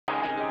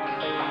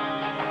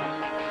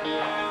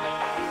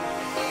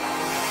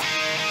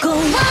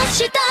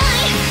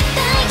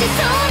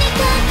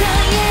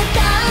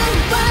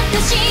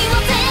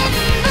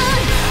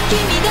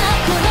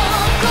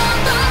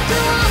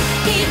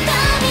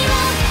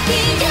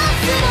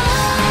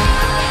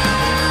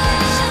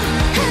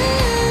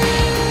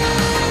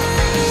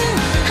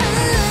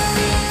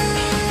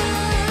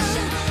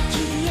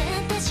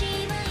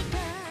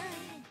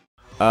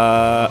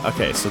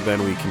Okay, so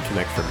then we can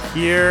connect from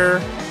here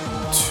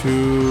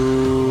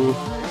to...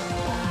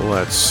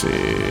 Let's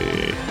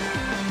see...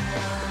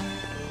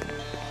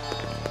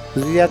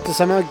 You have to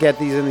somehow get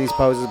these in these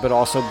poses, but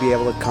also be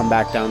able to come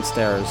back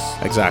downstairs.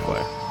 Exactly.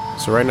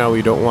 So right now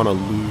we don't want to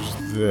lose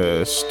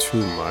this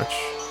too much.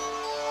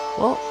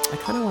 Well, I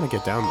kind of want to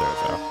get down there,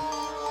 though.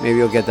 Maybe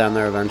you'll get down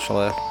there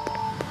eventually.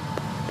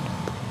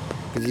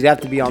 Because you'd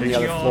have to be on the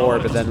other floor,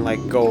 but then,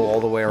 like, go all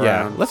the way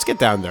around. Yeah, let's get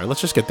down there.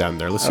 Let's just get down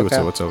there. Let's see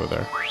what's over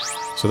there.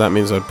 So that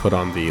means I'd put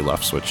on the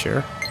left switch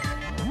here.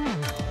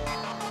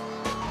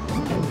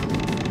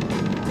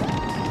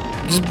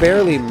 Just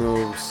barely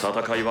moves.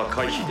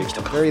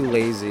 Very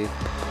lazy.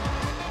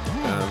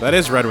 That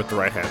is red with the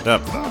right hand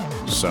up,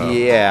 though. So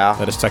yeah,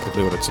 that is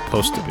technically what it's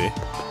supposed to be.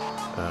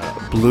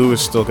 Blue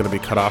is still going to be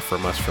cut off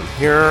from us from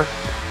here.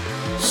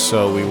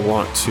 So we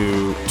want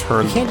to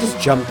turn... You can't just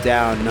jump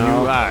down,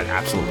 no.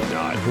 Absolutely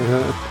not.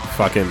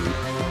 Fucking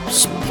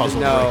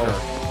puzzle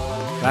breaker.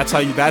 That's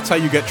how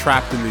you get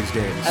trapped in these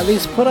games. At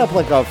least put up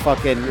like a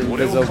fucking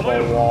invisible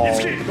wall.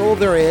 Well,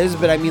 there is,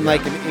 but I mean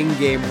like an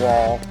in-game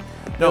wall.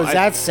 No, is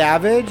that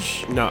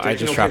savage? No, I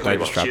just trapped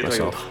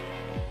myself.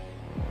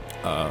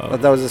 I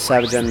thought that was a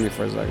savage enemy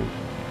for a second.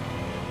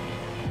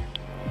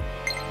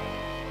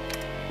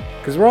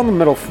 Because we're on the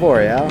middle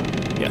floor, yeah?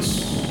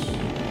 Yes.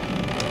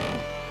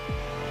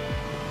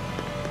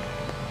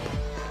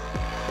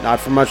 Not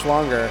for much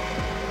longer.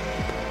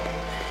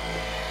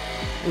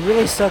 It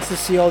really sucks to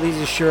see all these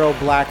Ashiro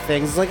black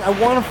things. It's like, I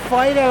want to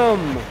fight him!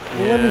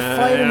 Don't let me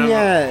fight him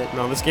yet!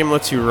 No, this game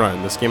lets you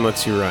run.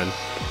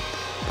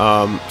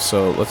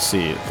 So, let's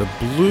see. The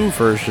blue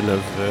version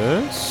of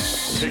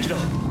this...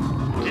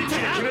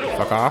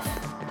 Fuck off.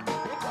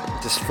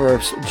 Just for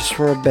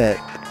a bit.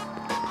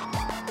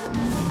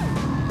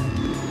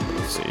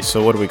 Let's see.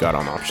 So what do we got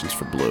on options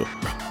for blue?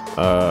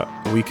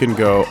 We can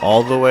go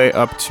all the way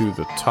up to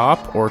the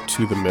top or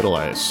to the middle,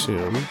 I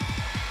assume.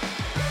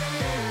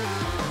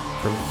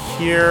 From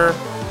here,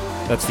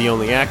 that's the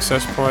only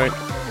access point.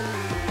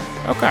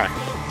 Okay.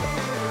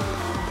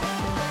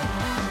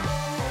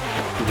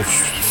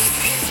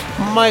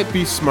 Might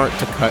be smart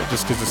to cut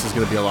just because this is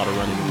going to be a lot of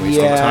running and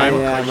wasting time.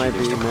 Yeah, it might be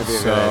a good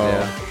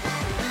idea.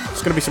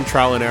 It's going to be some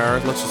trial and error.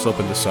 Let's just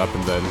open this up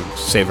and then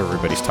save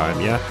everybody's time,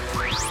 yeah?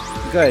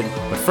 Good.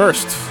 But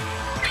first...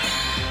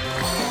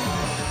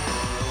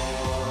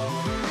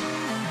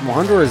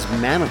 Wander is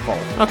Manacle.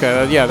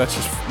 Okay, yeah, that's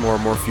just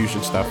more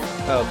fusion stuff.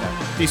 Oh,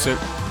 okay. Decent.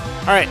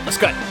 Alright, let's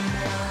cut.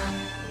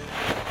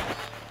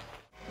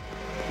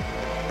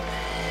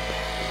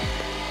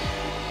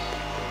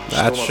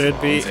 That should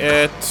be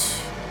it.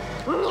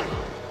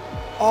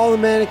 All the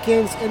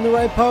mannequins in the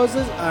right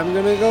poses. I'm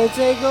gonna go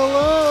take a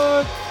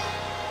look.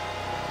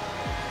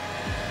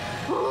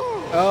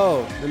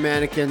 Oh, the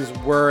mannequins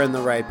were in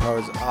the right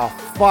pose. Oh,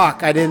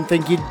 fuck. I didn't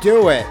think you'd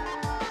do it.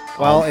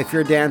 Well, if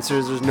you're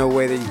dancers, there's no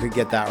way that you could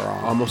get that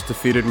wrong. Almost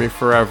defeated me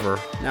forever.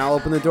 Now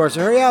open the door, so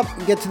hurry up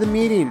and get to the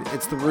meeting.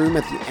 It's the room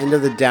at the end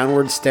of the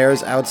downward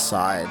stairs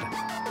outside.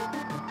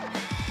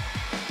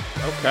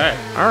 Okay.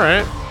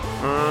 Alright.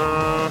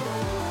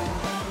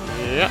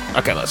 Yeah.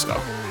 Okay, let's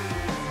go.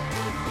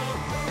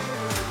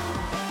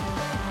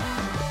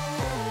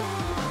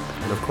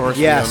 And of course,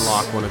 we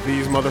unlock one of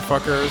these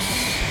motherfuckers.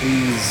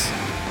 Please.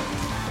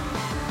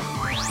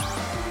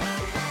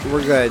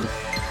 We're good.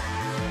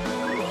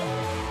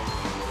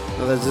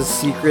 So there's this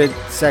secret,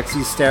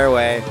 sexy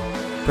stairway.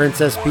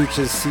 Princess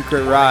Peach's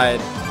secret ride.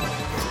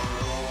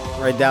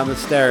 Right down the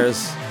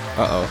stairs.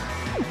 Uh-oh.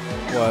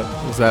 What?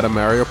 Is that a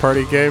Mario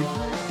Party game?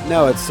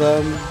 No, it's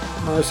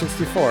Mario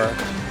 64.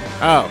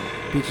 Oh.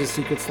 Peach's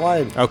Secret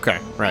Slide. Okay,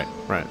 right.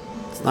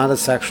 It's not a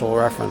sexual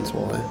reference,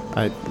 Wooly.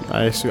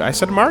 I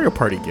said a Mario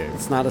Party game.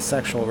 It's not a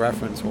sexual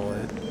reference,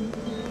 Wooly.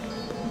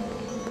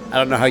 I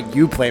don't know how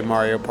you play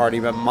Mario Party,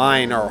 but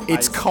mine are...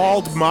 It's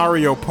called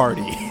Mario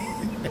Party.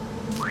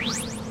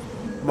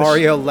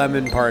 Mario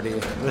Lemon Party.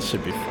 This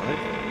should be fine.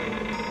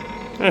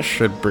 This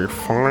should be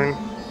fine.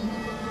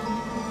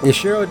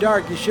 Yashiro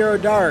Dark, Yashiro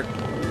Dark.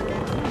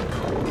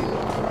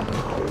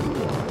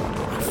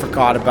 I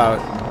forgot about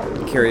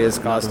Kiria's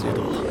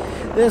costume.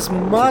 This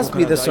must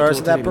be the source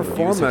of that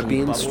performer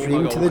being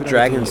streamed to the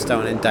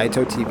Dragonstone and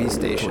Daito TV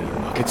station.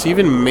 It's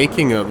even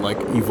making a, like,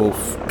 evil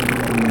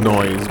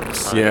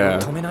noise. Yeah.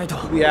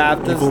 We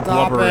have to evil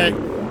stop blubbering. it.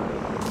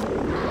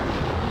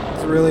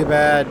 It's really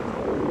bad.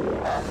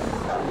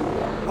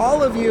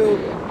 All of you,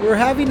 we're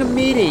having a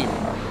meeting.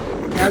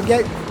 Now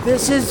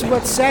this is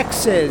what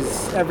sex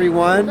is,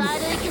 everyone.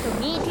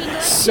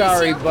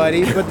 Sorry,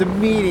 buddy, but the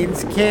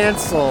meeting's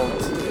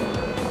canceled.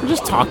 We're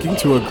just talking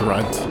to a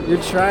grunt.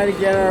 You're trying to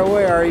get our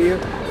way, are you?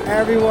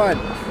 Everyone,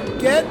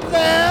 get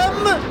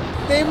them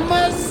They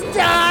must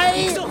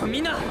die!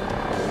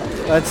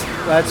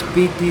 Let's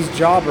beat these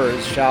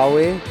jobbers, shall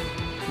we?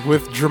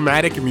 With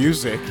dramatic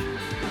music.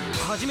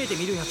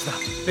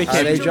 They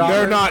can't. they jobbers?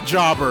 They're not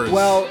jobbers.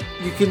 Well,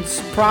 you can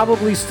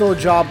probably still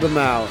job them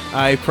out.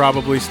 I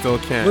probably still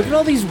can. Look at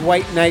all these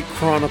White Knight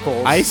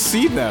Chronicles. I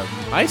see them.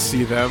 I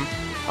see them.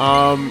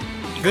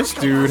 This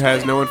dude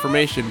has no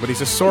information, but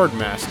he's a sword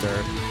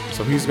master,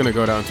 so he's gonna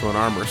go down to an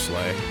armor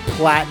sleigh.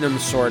 Platinum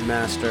Sword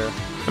Master.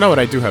 I know what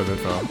I do have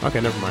info. Okay,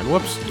 never mind.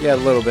 Whoops. Yeah, a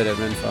little bit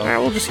of info. Alright,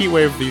 we'll just heat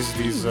wave these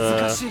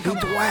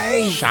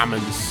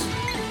shamans.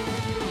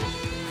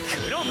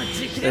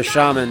 They're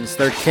shamans.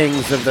 They're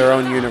kings of their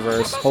own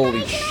universe.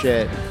 Holy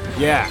shit.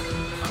 Yeah.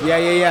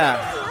 Yeah.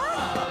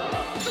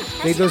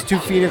 Make those two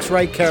Phoenix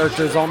Wright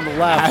characters on the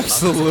left.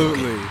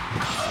 Absolutely.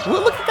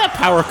 Well, look at that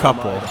power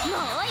couple.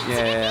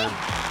 Yeah.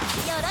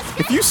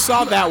 If you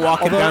saw that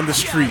walking down the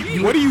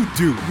street, what do?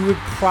 You would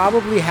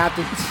probably have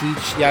to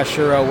teach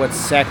Yashiro what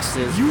sex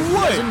is. You He would.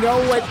 doesn't know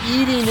what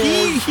eating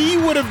is. He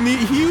would have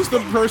he was the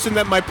person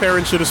that my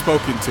parents should have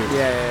spoken to.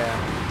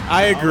 Yeah.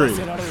 I agree.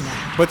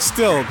 But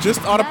still,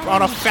 just on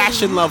a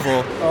fashion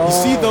level, you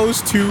see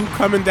those two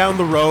coming down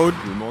the road,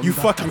 you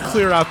fucking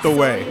clear out the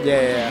way.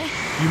 Yeah.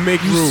 You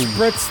make You room.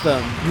 spritz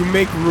them. You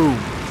make room.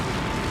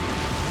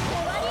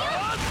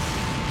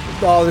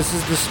 Oh, this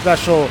is the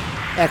special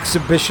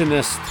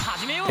exhibitionist.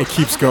 It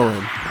keeps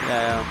going.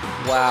 Yeah.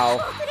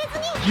 Wow.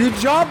 You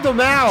jobbed them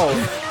out.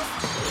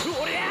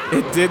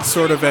 It did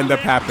sort of end up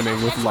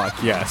happening with luck,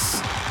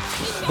 yes.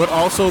 But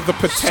also the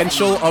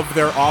potential of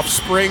their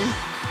offspring,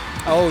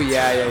 Oh,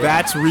 yeah.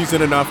 that's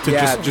reason enough to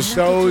just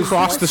those-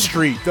 cross the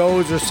street.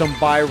 Those are some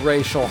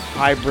biracial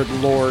hybrid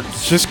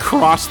lords. Just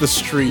cross the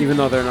street. Even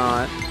though they're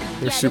not.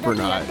 They're super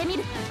not.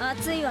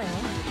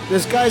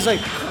 This guy's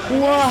like,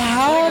 what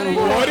happened?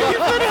 What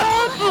even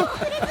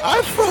happened?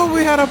 I thought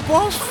we had a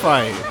boss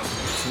fight.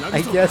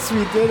 I guess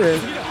we did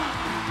it.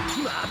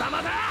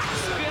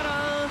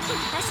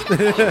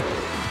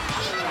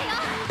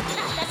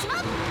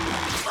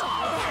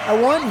 I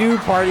want new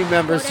party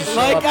members to show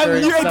up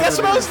during some that's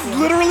of what I was these.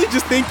 literally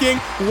just thinking.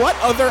 What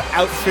other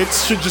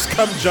outfits should just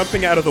come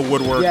jumping out of the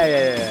woodwork?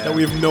 Yeah. That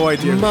we have no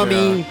idea. who they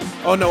Mummy. are?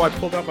 Oh no, I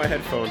pulled out my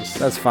headphones.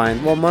 That's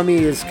fine. Well, Mummy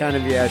is kind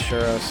of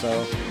Yashiro,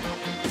 so...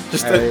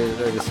 Just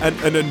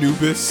Alright, an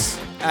Anubis.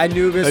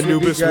 Anubis would be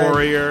Anubis good.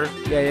 warrior.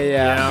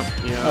 Yeah.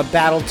 Yeah.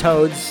 Battle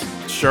Toads.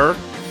 Sure.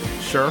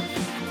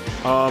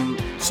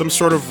 Some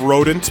sort of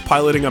rodent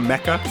piloting a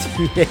mecha.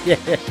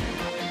 Yeah.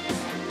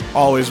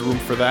 Always room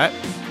for that.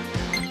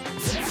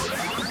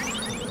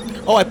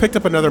 Oh, I picked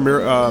up another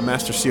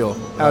Master Seal.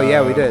 Oh,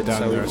 yeah, we did. Down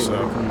So there, we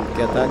can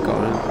get that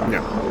going.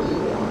 Yeah.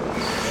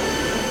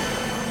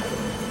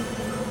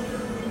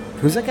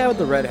 Who's that guy with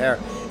the red hair?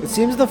 It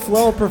seems the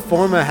flow of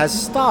Performa has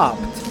stopped.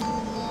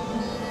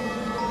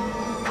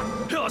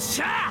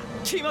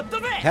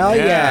 Hell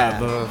yeah.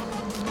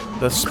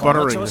 The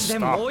sputtering has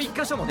stopped.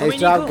 Nice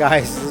job,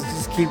 guys. Let's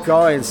just keep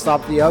going and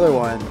stop the other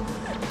one.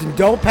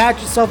 Don't pat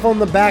yourself on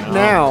the back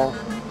now.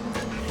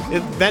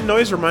 That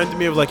noise reminded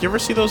me of, like, you ever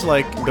see those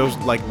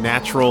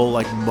natural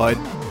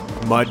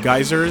mud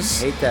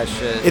geysers? Hate that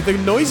shit. The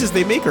noises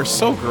they make are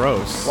so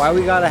gross. Why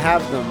we gotta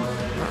have them?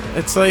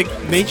 It's like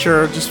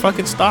nature, just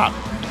fucking stop.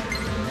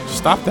 Just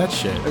stop that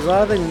shit. There's a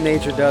lot of things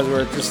nature does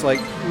where it's just like,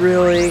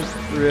 really?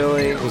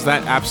 Was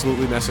that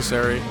absolutely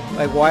necessary?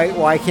 Like,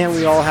 why can't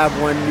we all have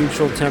one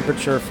neutral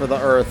temperature for the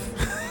Earth?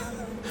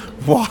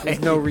 Why? There's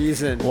no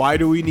reason. Why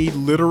do we need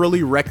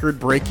literally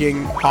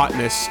record-breaking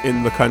hotness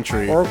in the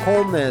country? Or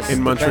coldness. In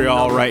depending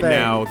Montreal on the right thing.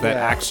 now that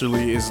Yeah.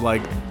 actually is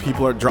like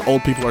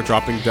old people are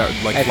dropping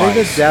like I flies.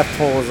 think the death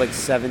toll is like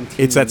 17.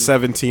 It's at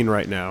 17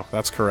 right now.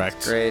 That's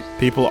correct. Great.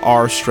 People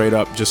are straight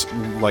up just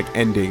like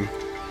ending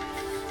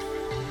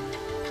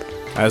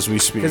as we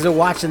speak. Because they're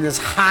watching this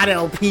hot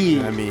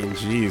LP. I mean,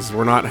 geez,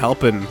 we're not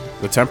helping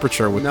the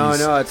temperature with No,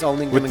 these. it's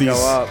only with going to these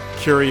go up.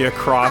 Curia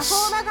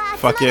Cross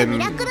fucking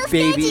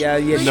Baby,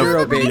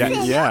 Yashiro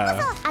babies. Yeah.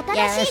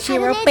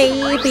 Yashiro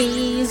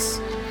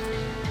babies.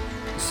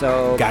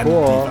 So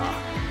cool.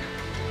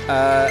 Gandiva.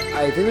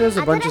 I think there's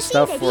a bunch of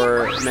stuff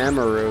for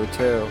Mamoru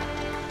too.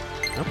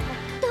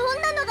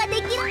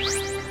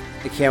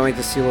 I can't wait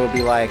to see what it'll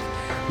be like.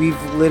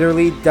 We've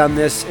literally done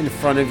this in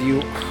front of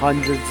you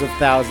hundreds of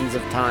thousands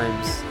of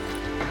times.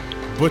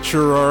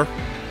 Butcherer.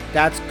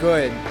 That's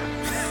good.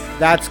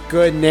 That's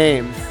good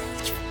name.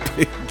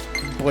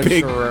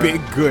 Butcherer.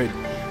 Big good.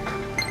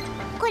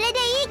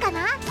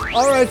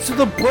 Alright, so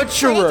the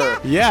Butcherer.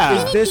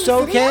 Yeah. Is this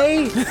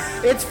okay?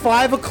 It's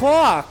 5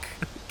 o'clock.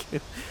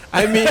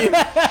 I mean,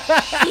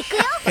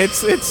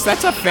 it's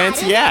that's a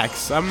fancy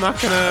axe. I'm not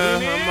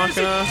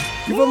gonna.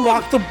 You've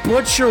unlocked the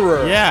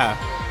Butcherer. Yeah.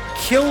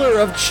 Killer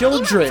of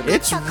children.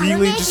 It's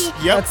really just.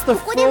 Yep. That's the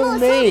full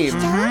name.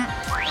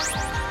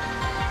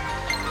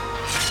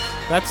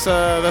 That's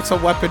a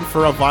weapon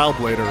for a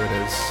Vileblader. It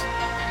is.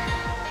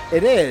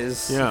 It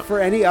is. Yeah. For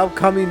any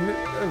upcoming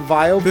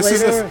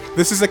Vileblader.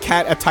 This is a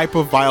type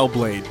of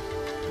Vileblade.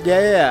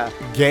 Yeah.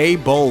 Gay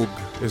Bulg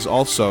is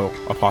also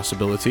a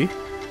possibility.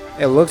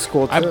 It looks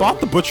cool, too. I bought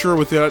the butcher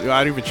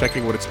without even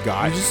checking what it's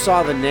got. You just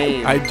saw the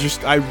name. I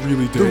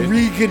really did. The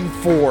Regan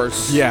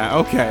Force. Yeah,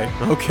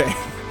 okay.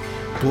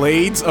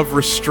 Blades of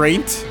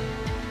Restraint.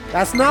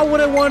 That's not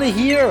what I want to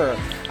hear.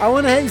 I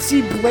want to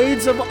see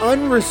Blades of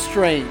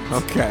Unrestraint.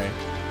 Okay.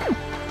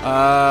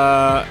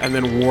 And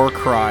then War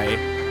Cry.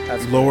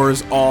 That's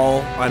lowers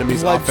all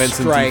enemies' Blood offense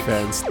Strike.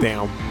 and defense.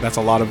 Damn, that's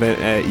a lot of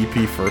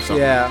EP for something.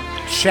 Yeah.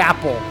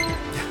 Chapel.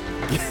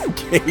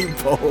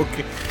 K-Poke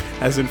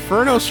has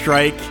Inferno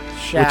Strike,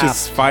 Shaft. which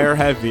is fire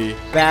heavy.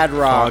 Bad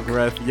Rock. Fog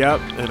Breath, yep,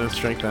 and a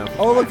Strength down.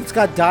 Oh, look, it's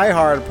got Die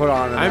Hard put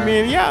on it. I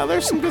mean, yeah,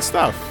 there's some good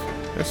stuff.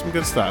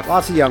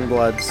 Lots of young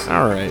bloods.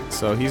 All right,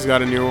 so he's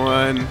got a new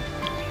one.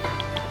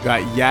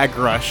 Got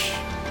Yagrush.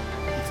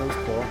 That sounds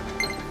cool.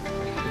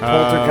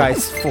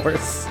 Poltergeist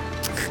Force.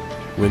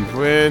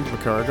 Wind,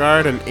 Makara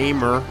Guard, and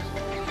Aimer.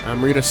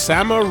 Amrita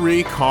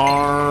Samari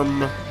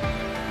Karm.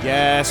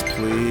 Yes,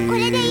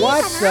 please.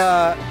 What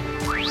the?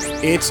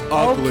 It's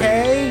ugly.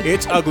 Okay.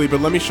 It's ugly, but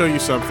let me show you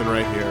something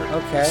right here.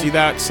 Okay. See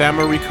that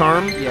Samari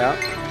Karm? Yeah.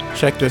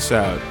 Check this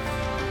out.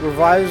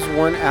 Revives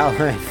one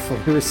ally,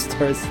 fully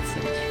restores its.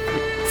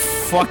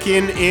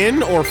 Fucking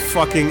in or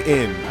fucking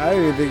in? I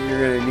don't even think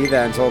you're gonna need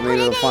that until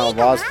maybe the final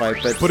boss fight.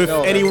 But if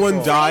still, anyone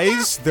cool.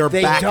 dies, they're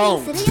They back.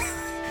 don't.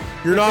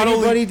 You're not if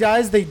anybody only.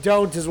 dies, they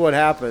don't. Is what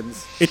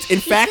happens. It's in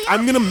fact,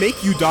 I'm gonna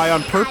make you die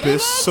on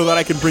purpose so that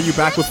I can bring you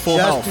back with full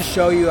Just health. to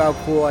show you how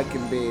cool I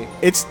can be.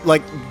 It's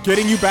like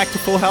getting you back to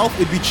full health.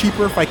 It'd be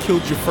cheaper if I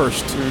killed you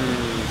first.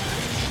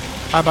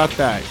 How about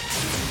that?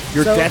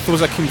 Your death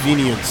was a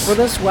convenience. For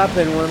this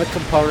weapon, one of the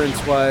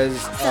components was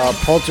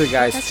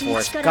Poltergeist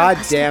Force. God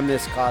damn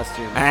this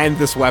costume. And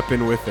this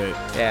weapon with it.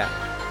 Yeah.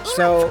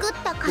 So,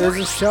 there's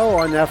a show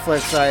on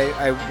Netflix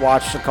I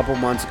watched a couple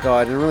months ago.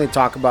 I didn't really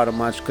talk about it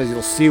much because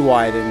you'll see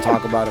why I didn't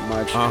talk about it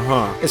much.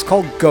 It's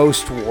called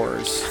Ghost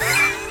Wars.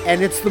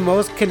 And it's the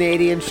most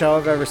Canadian show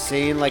I've ever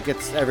seen. Like,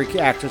 it's every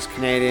actor's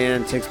Canadian.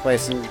 And it takes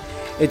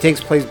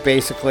place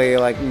basically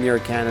like near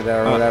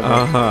Canada or whatever.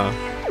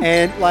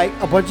 And like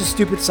a bunch of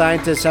stupid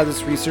scientists have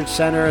this research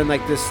center in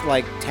like this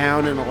like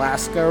town in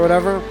Alaska or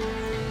whatever.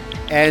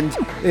 And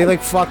they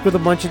like fuck with a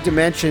bunch of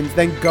dimensions.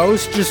 Then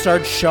ghosts just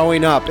start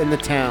showing up in the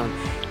town.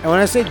 And when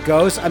I say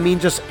ghosts, I mean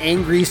just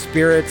angry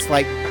spirits,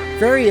 like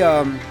very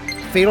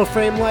Fatal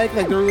Frame like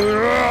they're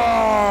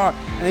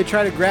and they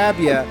try to grab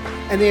you.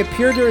 And they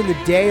appear during the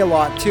day a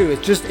lot too.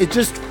 It's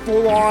just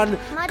full on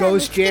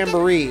ghost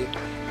jamboree.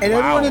 And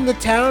everyone in the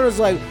town is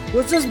like,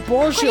 what's this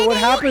bullshit? What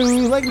happened?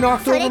 We like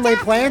knocked over my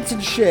plants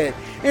and shit.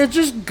 And it's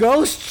just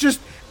ghosts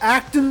just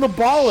acting the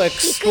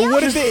bollocks. But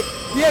what if it...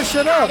 Yeah,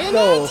 shut up,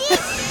 though.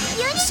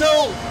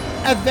 So,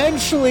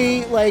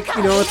 eventually, like,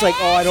 you know, it's like,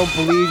 oh, I don't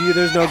believe you.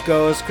 There's no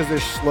ghosts because they're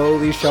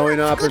slowly showing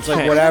up. It's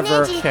like,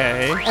 whatever.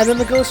 Okay. And then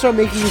the ghosts start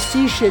making you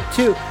see shit,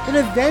 too. And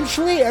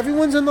eventually,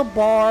 everyone's in the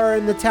bar,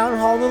 in the town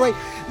hall, and they're like,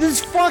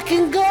 this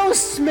fucking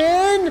ghosts,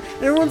 man.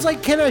 And everyone's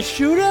like, can I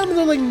shoot him? And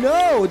they're like,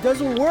 no, it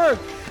doesn't work.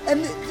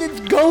 And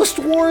the Ghost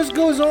Wars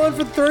goes on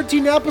for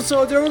 13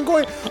 episodes. Everyone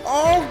going,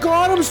 oh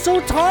god, I'm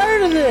so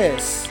tired of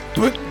this.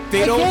 But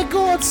they can't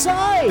go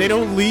outside. They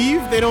don't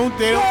leave. They don't.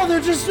 No, they're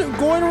just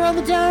going around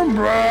the town.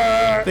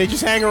 They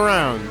just hang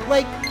around.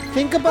 Like,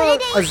 think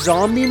about a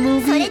zombie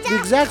movie. The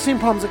exact same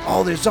problem's like,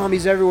 oh, there's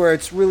zombies everywhere.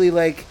 It's really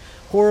like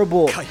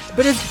horrible.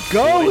 But it's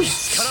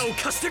ghosts.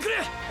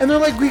 And they're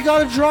like, we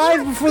gotta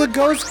drive before the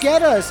ghosts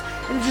get us.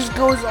 And it just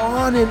goes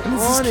on and on.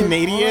 Is this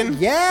Canadian? On.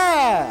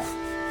 Yeah.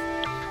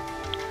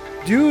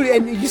 Dude,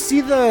 and you see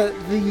the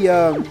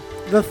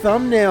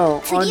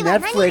thumbnail on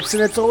Netflix,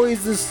 and it's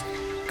always this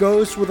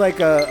ghost with like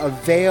a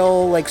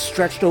veil like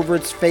stretched over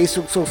its face.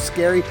 It looks so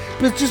scary,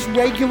 but it's just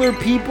regular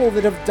people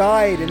that have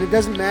died, and it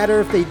doesn't matter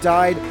if they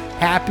died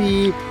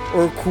happy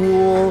or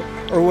cool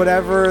or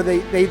whatever.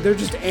 They're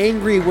just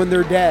angry when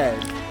they're dead.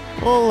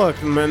 Well,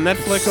 look, man,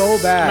 Netflix so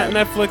bad.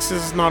 Netflix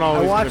is not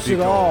always. I watched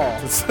it all.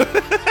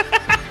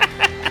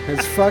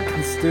 It's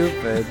fucking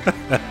stupid.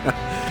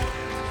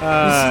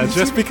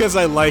 Just because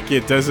I like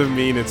it doesn't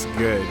mean it's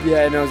good.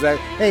 Yeah, I know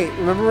exactly. Hey,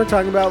 remember we're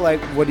talking about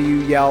like what do you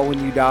yell when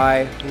you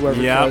die?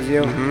 Whoever kills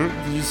you.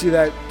 Mm-hmm. Did you see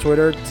that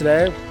Twitter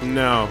today?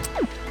 No.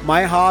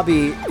 My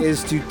hobby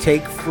is to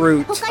take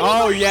fruit.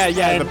 Oh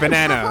yeah, the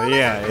banana.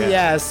 Yeah.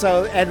 Yeah.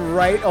 So and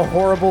write a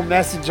horrible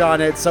message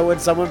on it. So when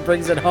someone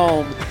brings it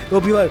home, they'll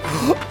be like,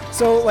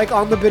 so like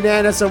on the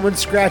banana, someone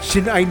scratched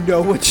in. I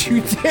know what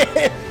you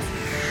did.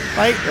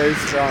 Like, very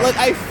strong. Like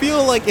I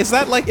feel like is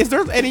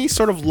there any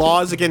sort of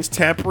laws against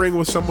tampering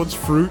with someone's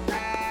fruit?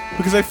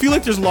 Because I feel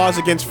like there's laws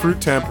against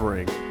fruit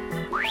tampering.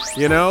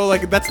 You know,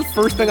 like that's the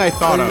first thing I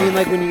thought of. You mean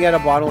like when you get a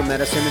bottle of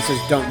medicine that says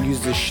don't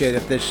use this shit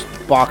if this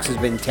box has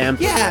been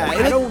tampered? Yeah,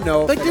 I don't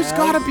know. Like there's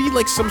gotta be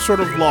like some sort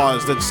of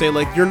laws that say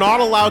like you're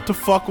not allowed to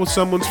fuck with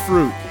someone's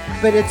fruit.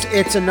 But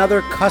it's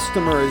another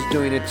customer is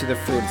doing it to the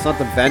fruit. It's not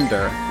the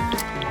vendor.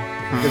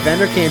 The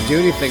vendor can't do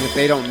anything if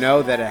they don't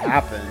know that it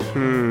happened.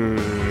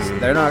 So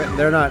they're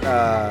not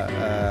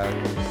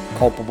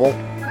culpable.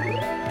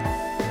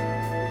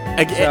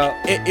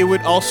 It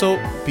would also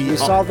be. We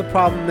solved the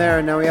problem there,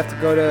 and now we have to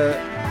go to.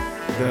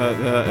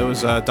 It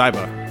was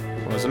Daiba.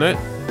 wasn't it?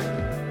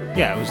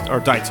 Yeah, it was, or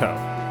Daito.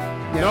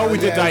 Yeah, No, we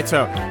did yeah.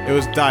 Daito. It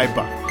was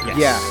Daiba.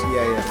 Yes.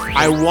 Yeah.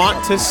 I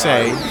want to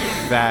say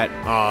that,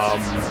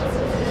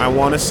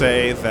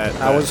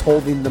 I was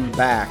holding them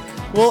back.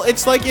 well,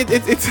 it's like,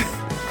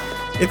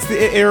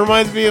 it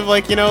reminds me of,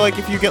 like, you know, like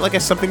if you get like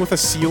something with a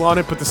seal on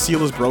it, but the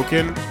seal is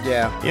broken.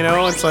 Yeah. You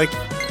know, it's like,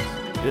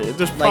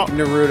 there's Like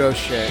Naruto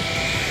shit.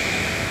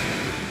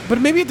 But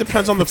maybe it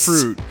depends on the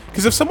fruit.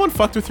 Because if someone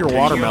fucked with your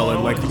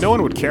watermelon, like, no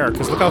one would care.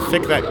 Because look how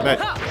thick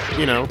that,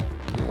 you know.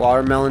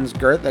 Watermelon's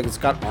girth, like it's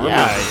got armor.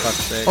 Yeah. For fuck's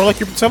sake. Or like,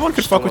 someone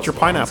could fuck with your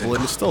pineapple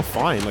and it's still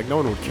fine. Like, no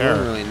one would care.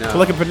 don't really know. But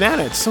like a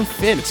banana, it's so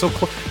thin. It's so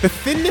the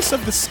thinness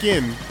of the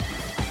skin.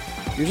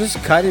 You're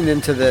just cutting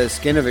into the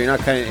skin of it. You're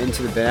not cutting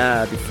into the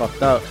banana. That'd be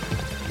fucked up.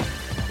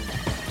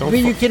 I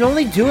mean, you can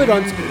only do it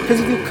on... Because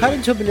if you cut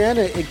into a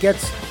banana, it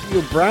gets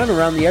brown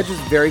around the edges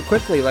very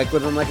quickly, like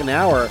within like an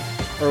hour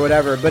or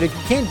whatever. But if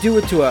you can't do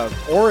it to a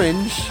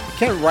orange, you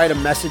can't write a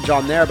message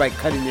on there by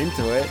cutting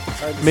into it.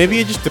 Maybe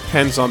it just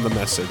depends on the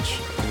message.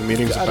 The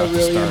meeting's Got about a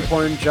really to start.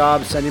 important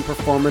job sending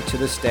performer to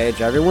the stage.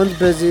 Everyone's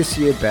busy,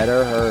 so you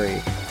better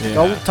hurry. Yeah.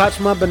 Don't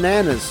touch my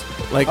bananas.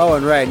 Like- oh,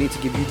 and right, I need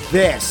to give you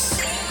this.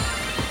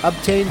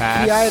 Obtain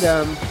Pass. key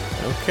item.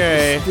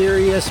 Okay.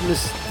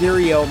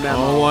 Mysterio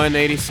memo.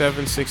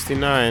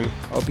 018769.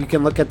 Hope you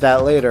can look at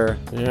that later.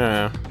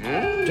 Yeah.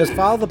 Just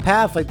follow the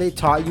path like they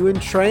taught you in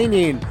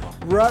training.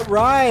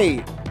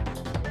 Right.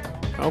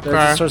 Okay.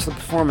 There's the source of the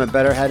performer.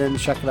 Better head in and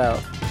check it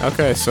out.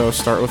 Okay, so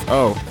start with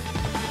O.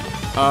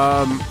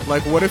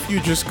 Like, what if you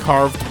just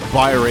carved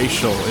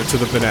biracial into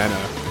the banana?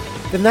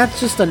 Then that's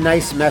just a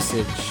nice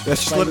message.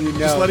 That's just letting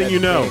you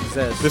know. they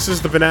exist. This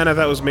is the banana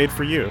that was made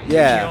for you.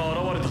 Yeah.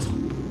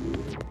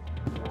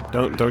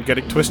 Don't get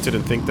it twisted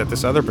and think that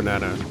this other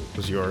banana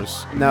was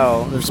yours.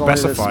 No. there's only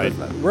this-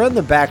 specified. We're in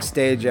the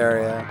backstage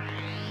area.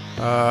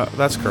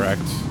 That's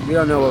correct. We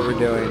don't know what we're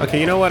doing. Okay,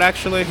 you know what,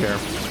 actually? Here.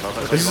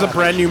 This is a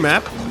brand new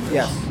map,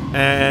 Yes.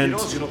 and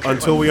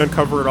until we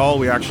uncover it all,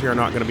 we actually are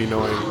not going to be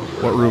knowing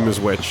what room is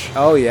which,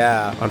 Oh,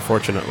 yeah.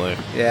 unfortunately.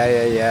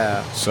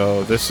 Yeah.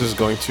 So this is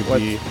going to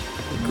be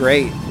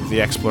Great.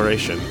 the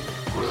exploration.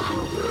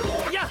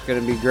 It's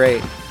gonna be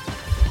great.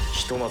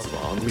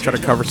 We try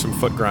to cover some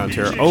foot ground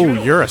here. Oh,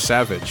 you're a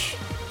savage.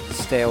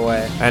 Stay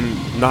away. And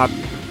not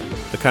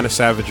the kind of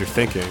savage you're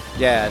thinking.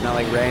 Yeah, not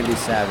like Randy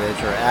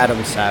Savage or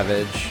Adam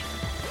Savage.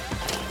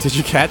 Did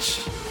you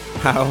catch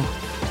how...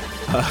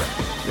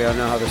 We don't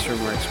know how this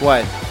room works.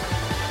 What?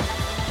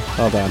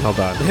 Hold on.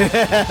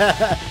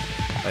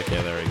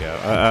 Okay, there we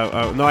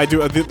go. No, I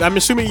do. I'm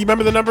assuming you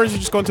remember the numbers. You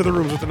just go into the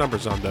rooms with the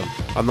numbers on them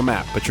on the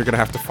map, but you're gonna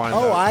have to find.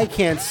 Oh, out. I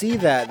can't see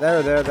that.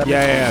 There. That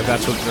Yeah.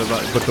 That's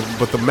what.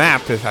 But the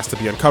map it has to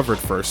be uncovered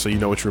first, so you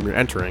know which room you're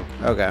entering.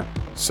 Okay.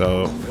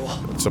 So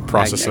it's a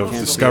process I of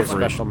can't discovery.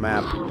 See a special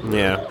map.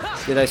 Yeah.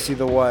 Did I see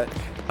the what?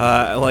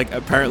 Like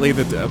apparently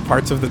the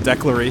parts of the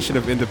Declaration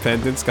of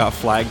Independence got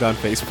flagged on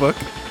Facebook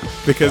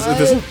because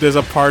there's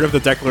a part of the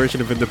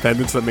Declaration of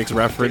Independence that makes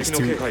reference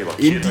to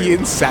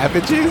Indian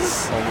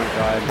savages. Oh my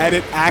god. And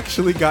it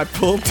actually got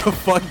pulled the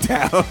fuck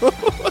down.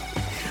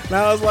 And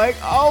I was like,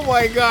 oh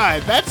my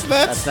god, that's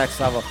That's next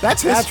level.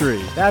 That's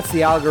history. That's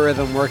the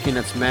algorithm working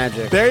its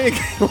magic. There you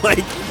go.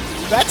 Like,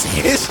 that's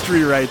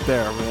history right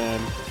there, man.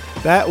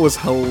 That was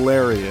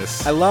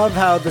hilarious. I love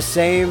how the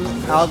same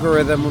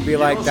algorithm would be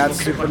like,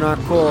 that's super not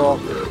cool.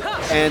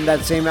 And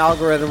that same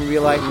algorithm would be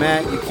like,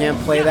 Matt, you can't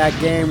play that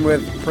game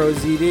with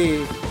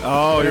ProZD.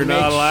 Oh, you're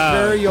not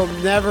allowed. Sure, you'll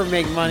never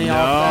make money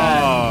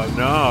off that.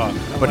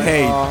 No. But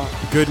hey,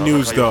 good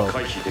news though.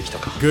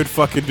 Good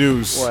fucking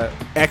news. What?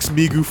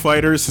 Ex-Migu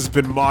Fighters has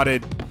been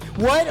modded.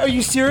 What? Are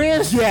you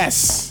serious?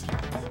 Yes.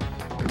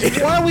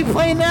 Why are we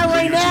playing that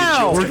right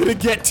now? We're gonna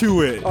get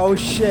to it. Oh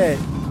shit.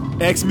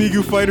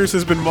 Ex-Migu Fighters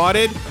has been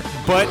modded,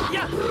 but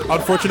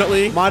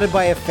unfortunately, Modded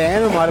by a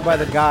fan or modded by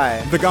the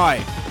guy? the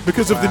guy,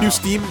 because of the new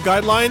Steam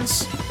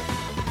guidelines,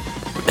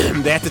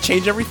 they have to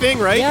change everything,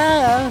 right?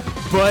 Yeah.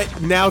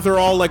 But now they're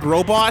all like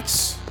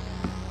robots,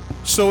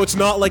 so it's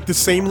not like the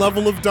same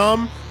level of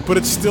dumb, but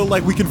it's still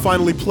like we can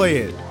finally play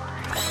it.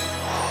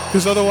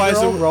 Because otherwise,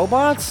 They're all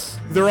robots?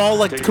 they're all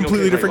like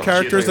completely different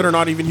characters that are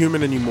not even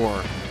human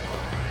anymore.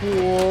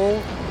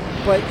 Cool.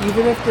 But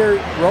even if they're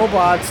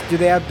robots, do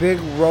they have big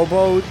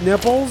robo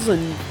nipples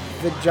and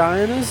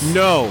vaginas?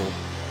 No,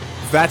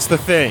 that's the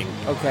thing.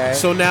 Okay.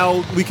 So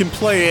now we can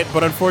play it,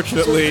 but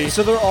unfortunately,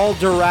 So they're all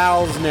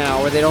Durals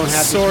now, where they don't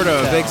have sort the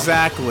of detail.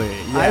 exactly.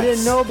 I yes.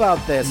 didn't know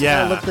about this.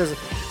 Yeah. I looked this.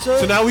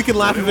 So now we can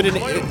laugh at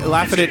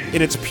it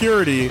in its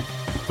purity,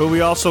 but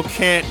we also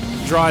can't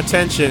draw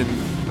attention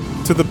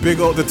to the tig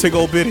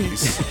old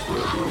bitties.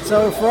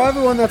 So for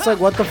everyone that's like,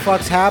 what the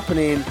fuck's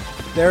happening?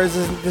 There is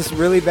this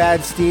really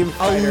bad Steam A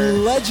fighter.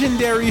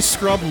 legendary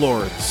scrub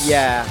lords.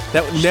 Yeah.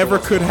 That never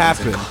could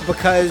happen.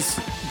 Because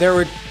there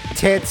were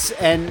tits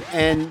and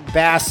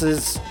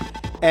basses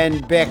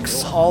and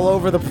bics all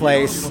over the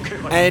place,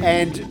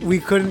 and we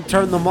couldn't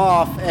turn them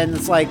off. And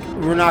it's like,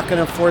 we're not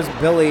going to force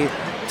Billy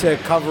to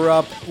cover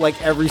up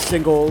like every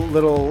single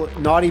little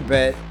naughty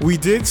bit. We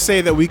did say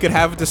that we could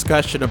have a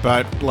discussion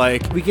about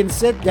like we can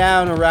sit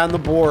down around the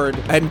board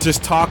and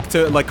just talk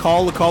to like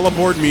call a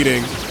board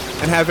meeting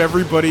and have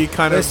everybody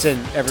kind of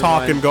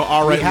talk and go.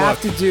 All right, we have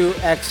to do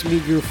X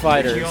Migu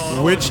Fighters.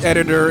 Which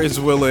editor is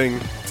willing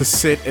to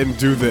sit and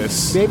do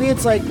this? Maybe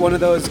it's like one of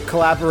those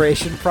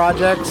collaboration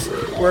projects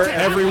where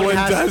everyone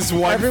does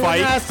one everyone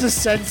fight. Everyone has to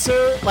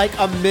censor like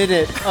a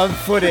minute of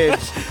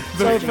footage.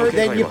 So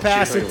then you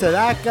pass it to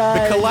that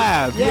guy. The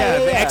collab,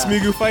 the X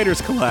Migu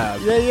Fighters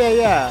collab.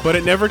 Yeah. But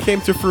it never came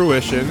to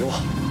fruition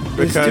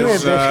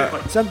because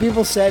some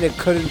people said it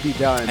couldn't be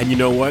done. And you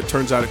know what?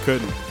 Turns out it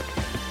couldn't.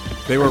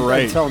 They were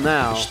right. Until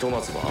now.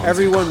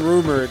 Everyone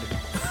rumored.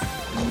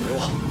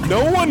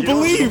 No one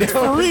believed,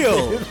 for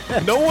real.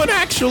 No one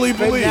actually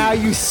believed. But now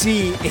you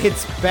see,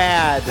 it's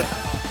bad.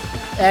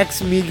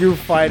 X Migu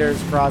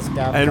Fighters cross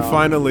Capcom. And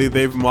finally,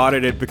 they've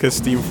modded it because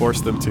Steam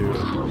forced them to.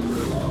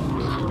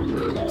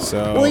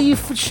 So. Well, you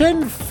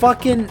shouldn't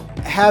fucking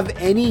have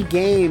any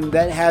game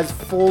that has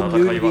full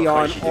nudity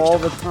on all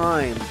the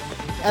time.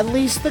 At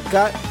least the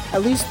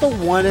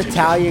one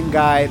Italian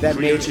guy that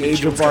made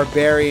Age of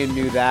Barbarian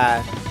knew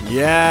that.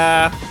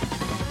 Yeah,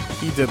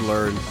 he did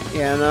learn. You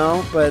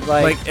know, but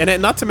like and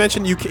not to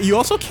mention, you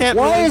also can't.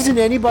 Why isn't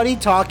anybody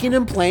talking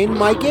and playing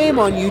my game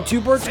on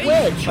YouTube or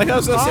Twitch? Like I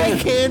was saying, I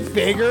can't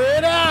figure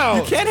it out.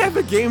 You can't have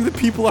a game that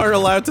people aren't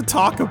allowed to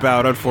talk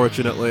about,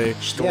 unfortunately.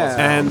 Yeah.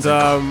 And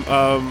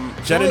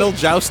genital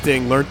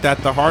jousting learned that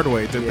the hard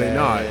way, did they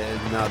not?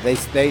 No,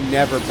 they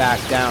never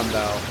backed down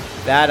though.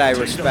 That I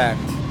respect.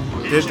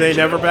 Did they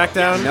never back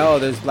down? No,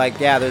 there's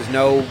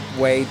no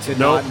way to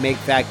not make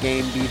that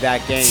game be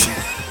that game.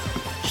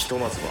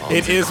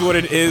 It is what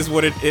it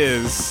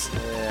is.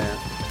 Yeah.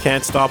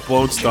 Can't stop,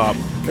 won't stop.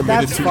 But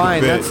that's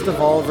fine. That's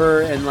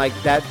Devolver, and like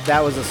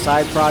that was a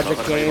side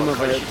project game of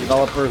a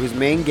developer whose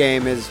main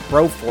game is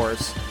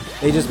Broforce.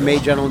 They just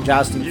made General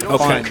Jousting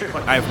fun. Okay,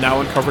 I have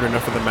now uncovered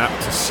enough of the map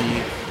to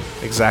see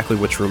exactly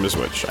which room is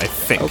which, I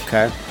think.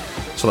 Okay.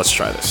 So let's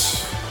try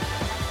this.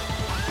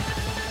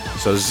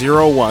 So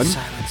 0-1.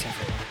 Silence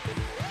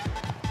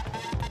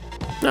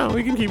everyone. No,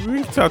 we can keep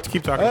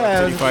talking about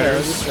titty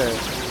fighters.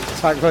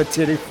 Talk about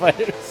titty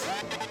fighters.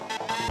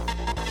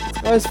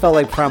 I always felt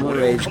like Primal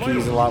Rage could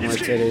use a lot more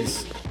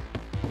titties.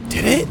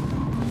 Did it?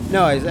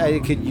 No, I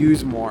could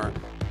use more.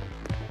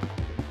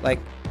 Like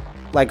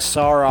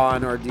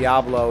Sauron or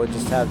Diablo would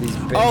just have these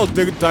big... Oh,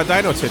 the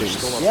dino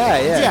titties. Yeah.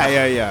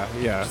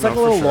 It's like a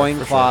little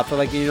loincloth, sure. or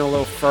like, a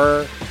little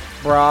fur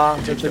bra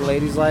that the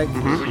ladies like.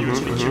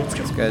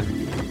 It's good.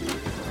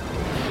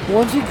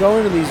 Once you go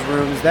into these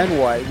rooms, then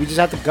what? We just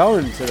have to go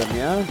into them,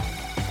 yeah?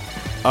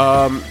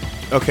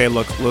 Okay,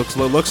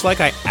 looks like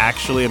I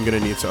actually am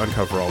going to need to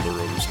uncover all the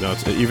rooms. No,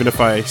 even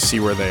if I see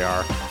where they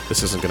are,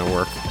 this isn't going to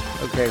work.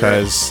 Okay,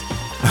 because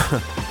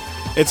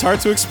it's hard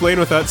to explain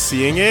without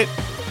seeing it,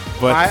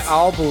 but...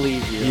 I'll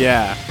believe you.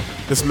 Yeah.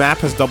 This map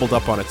has doubled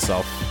up on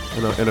itself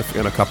in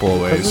a couple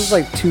of ways. This is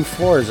like 2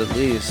 floors at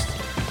least.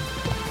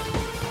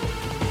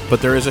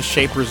 But there is a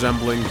shape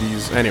resembling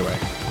these... Anyway,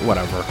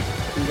 whatever.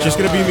 Just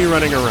gonna be me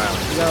running around.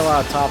 You got a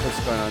lot of topics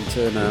going on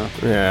too now.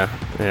 Yeah.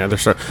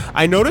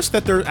 I noticed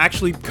that they're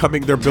actually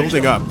coming. They're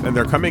building up, and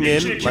they're coming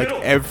in like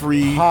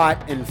every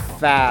hot and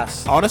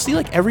fast. Honestly,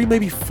 like every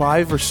maybe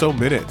 5 or so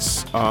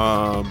minutes.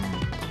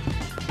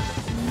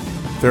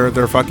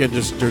 They're fucking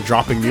they're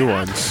dropping new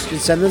ones. You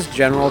should send this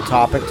general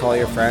topic to all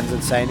your friends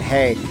and saying,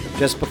 hey,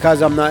 just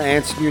because I'm not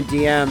answering your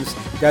DMs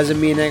doesn't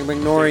mean I'm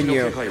ignoring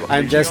you.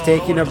 I'm just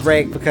taking a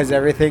break because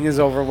everything is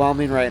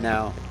overwhelming right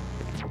now.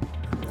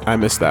 I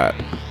missed that.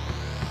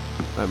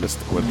 I missed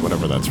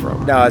whatever that's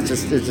from. No, it's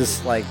just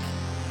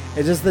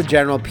the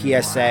general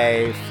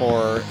PSA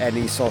for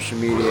any social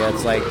media.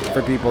 It's like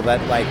for people that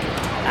like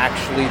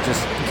actually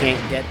just can't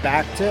get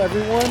back to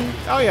everyone.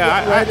 Oh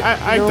yeah,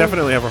 I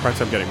definitely have a hard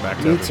time getting back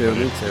to everybody.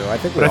 Me too. I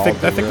think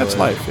that's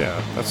life. Yeah,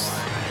 that's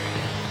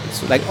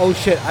like, oh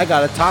shit, I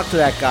gotta talk to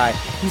that guy.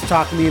 He's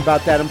talking to me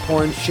about that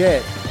important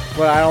shit,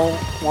 but I don't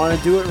want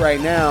to do it right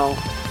now.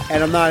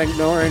 And I'm not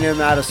ignoring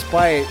him out of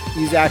spite.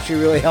 He's actually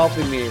really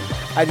helping me.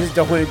 I just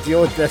don't want to deal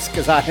with this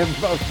because I am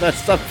a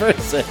messed up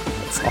person.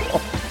 That's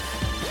all.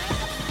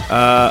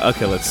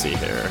 Okay, let's see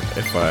here.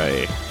 If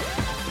I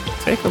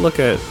take a look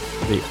at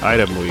the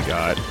item we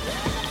got.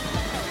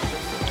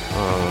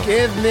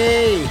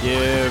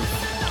 Give.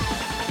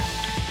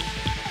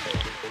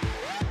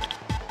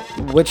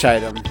 Which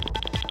item?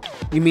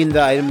 You mean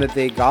the item that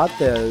they got?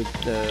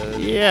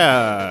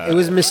 Yeah. It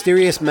was a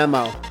mysterious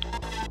memo.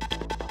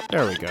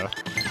 There we go.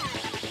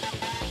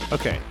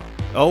 Okay.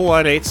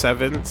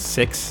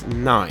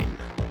 018769.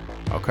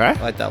 Okay.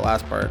 I like that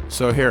last part.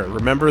 So here,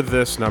 remember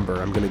this number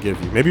I'm going to give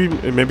you. Maybe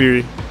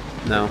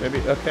no.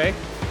 Maybe okay.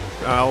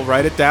 I'll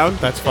write it down.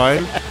 That's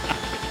fine.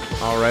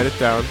 I'll write it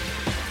down.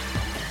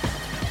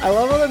 I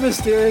love how the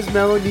mysterious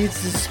memo needs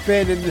to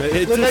spin, and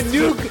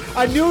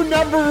a new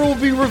number will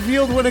be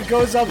revealed when it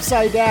goes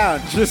upside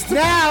down.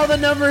 Now the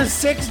number is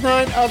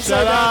 69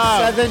 upside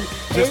down 7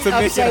 just to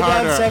make upside it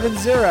harder. down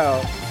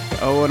 70.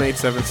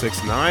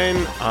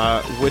 018769,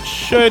 which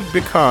should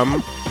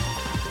become,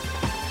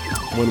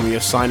 when we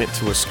assign it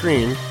to a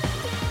screen,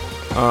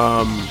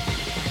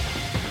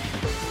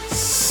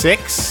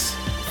 6,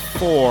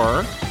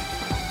 4,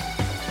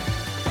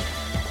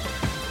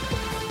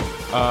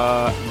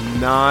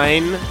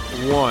 9,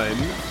 1,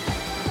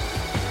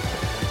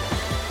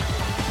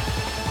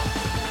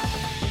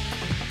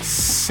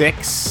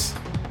 6,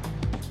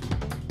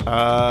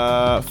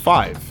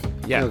 5.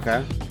 Yeah.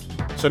 Okay.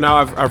 So now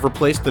I've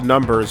replaced the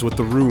numbers with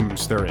the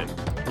rooms they're in.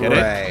 Get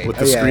it? With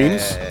the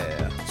screens.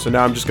 Yeah. So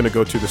now I'm just going to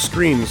go to the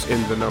screens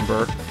in the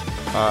number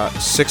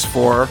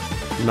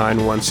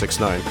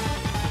 649169.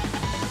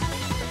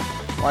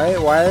 Why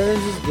didn't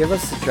they just give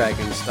us the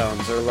Dragon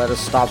Stones or let us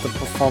stop the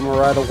performer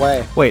right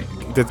away? Wait,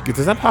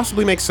 does that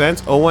possibly make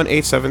sense?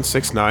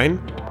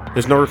 018769?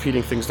 There's no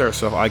repeating things there,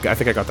 so I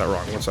think I got that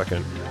wrong. 1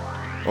 second.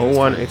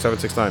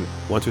 018769.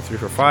 1, 2, 3,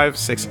 4, 5,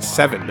 6,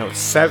 7. No,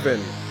 7,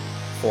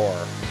 4.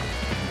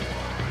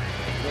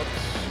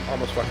 Whoops.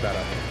 Almost fucked that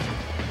up.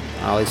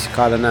 At least you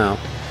caught it now.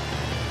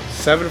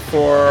 7,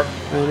 4,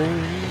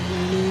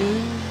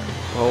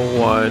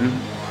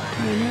 01,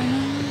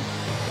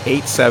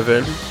 8,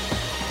 7,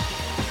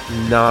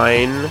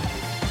 9,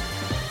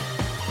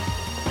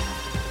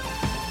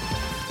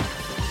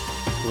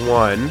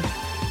 1,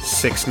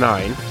 6,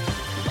 9,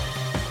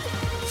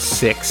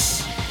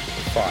 6,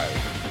 5.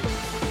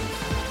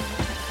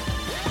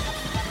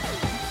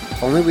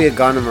 If only we had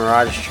gone to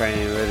Mirage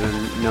training, we would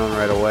have known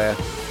right away.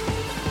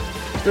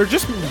 They're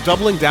just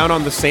doubling down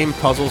on the same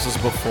puzzles as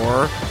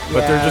before,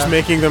 but they're just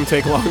making them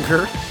take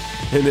longer.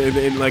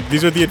 And like,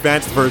 these are the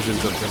advanced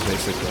versions of them,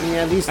 basically.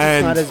 Yeah, at least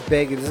it's not as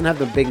big. It doesn't have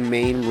the big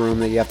main room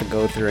that you have to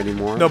go through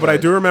anymore. No, but I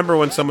do remember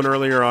when someone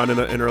earlier on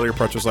in earlier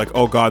parts was like,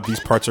 oh god,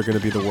 these parts are going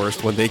to be the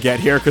worst when they get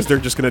here, because they're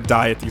just going to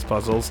die at these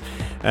puzzles.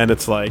 And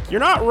it's like, you're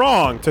not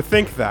wrong to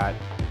think that.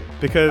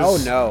 Because... Oh,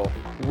 no.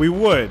 We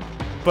would.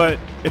 But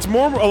it's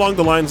more along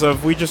the lines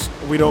of, we're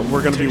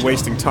going to be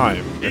wasting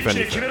time, if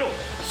anything.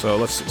 So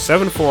let's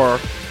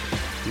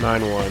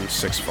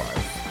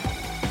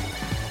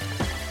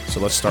 749165. So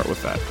let's start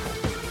with that.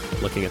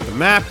 Looking at the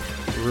map,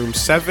 room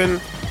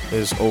 7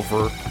 is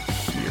over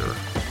here.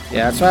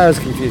 Yeah, that's why I was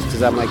confused,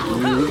 because I'm like,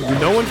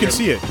 no one can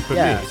see it but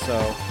me. So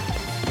I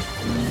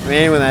mean,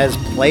 anyone that has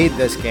played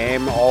this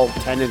game, all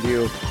 10 of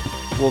you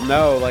will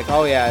know, like,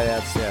 oh yeah,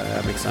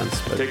 that makes sense.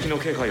 But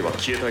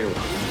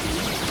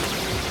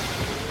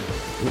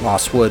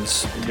Lost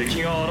Woods.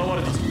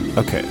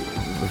 Okay,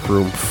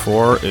 room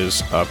 4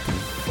 is up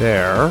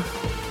there.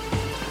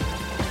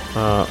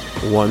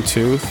 1,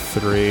 2,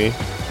 3,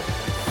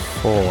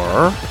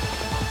 4.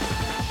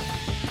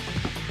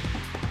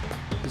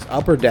 Is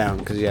up or down?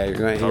 Because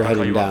you're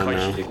heading down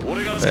now. The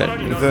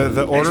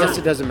order. I guess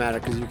it doesn't matter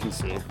because you can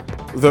see.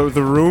 The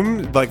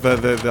room, like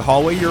the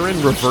hallway you're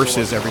in,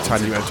 reverses every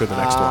time you enter the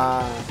next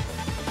one.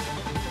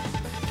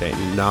 Okay,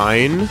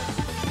 9.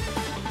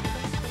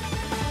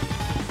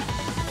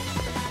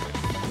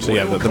 So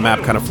yeah, the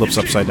map kind of flips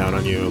upside down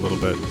on you a little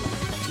bit.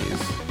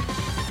 Jeez.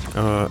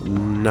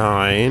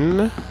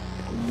 9.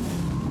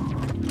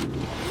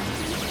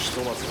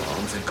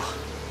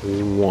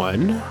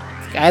 1. I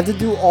had to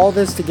do all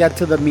this to get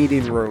to the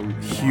meeting room.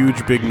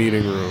 Huge, big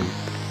meeting room.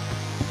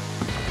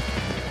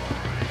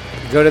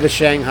 Go to the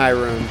Shanghai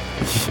room.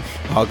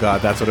 Oh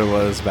god, that's what it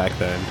was back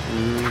then.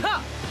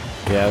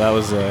 Yeah, that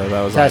was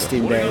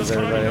testing days,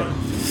 everybody.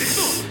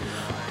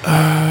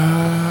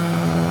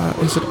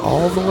 Is it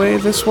all the way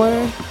this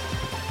way?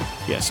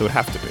 Yes, it would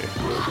have to be.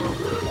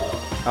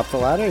 Up the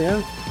ladder,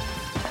 yeah.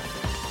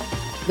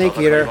 Snake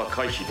Eater. It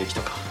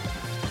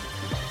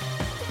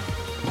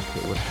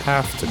would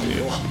have to be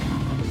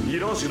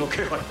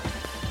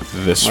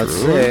this room. Let's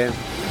see.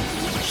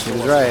 She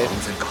was right.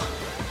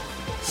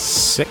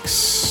 6.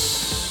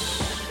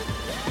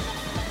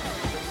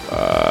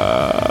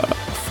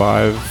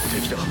 5.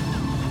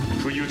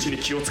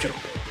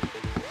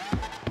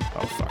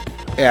 Oh fuck.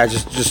 Yeah,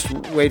 just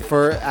wait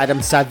for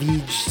Adam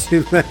Savage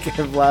to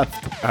have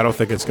left. I don't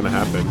think it's gonna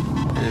happen.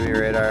 Enemy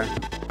radar.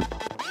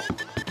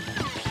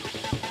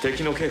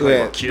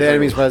 Wait, the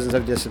enemy's presence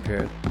have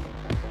disappeared.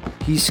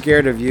 He's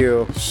scared of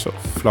you. So,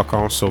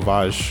 Flocon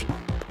Sauvage.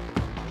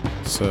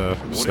 It's a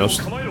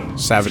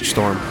Savage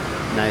Storm.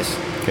 Nice.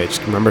 Okay,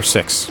 just remember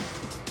 6.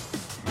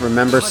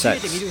 Remember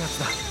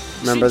 6.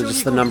 Remember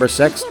just the number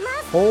 6?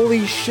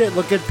 Holy shit,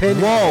 look at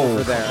Pin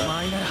over there.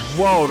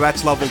 Whoa,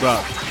 that's leveled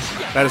up.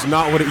 That is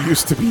not what it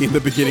used to be in the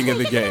beginning of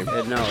the game.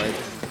 No, it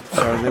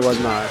certainly was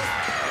not.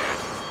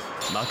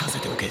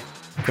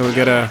 Can we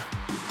get a...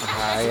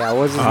 yeah,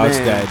 what's his name? Oh, it's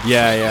dead.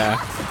 Yeah.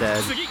 It's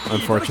dead.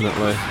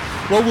 Unfortunately.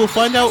 Well, we'll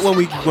find out when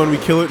we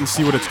kill it and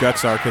see what its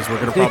guts are, because we're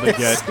gonna probably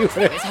get...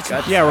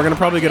 Yeah, we're gonna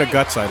probably get a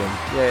guts item.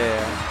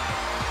 Yeah.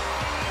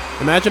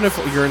 Imagine if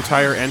your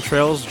entire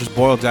entrails just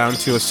boiled down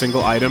to a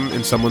single item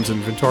in someone's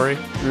inventory.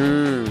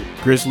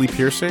 Grizzly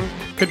Piercing?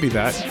 Could be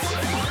that.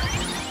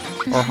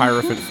 Or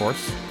Hierophant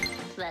Force.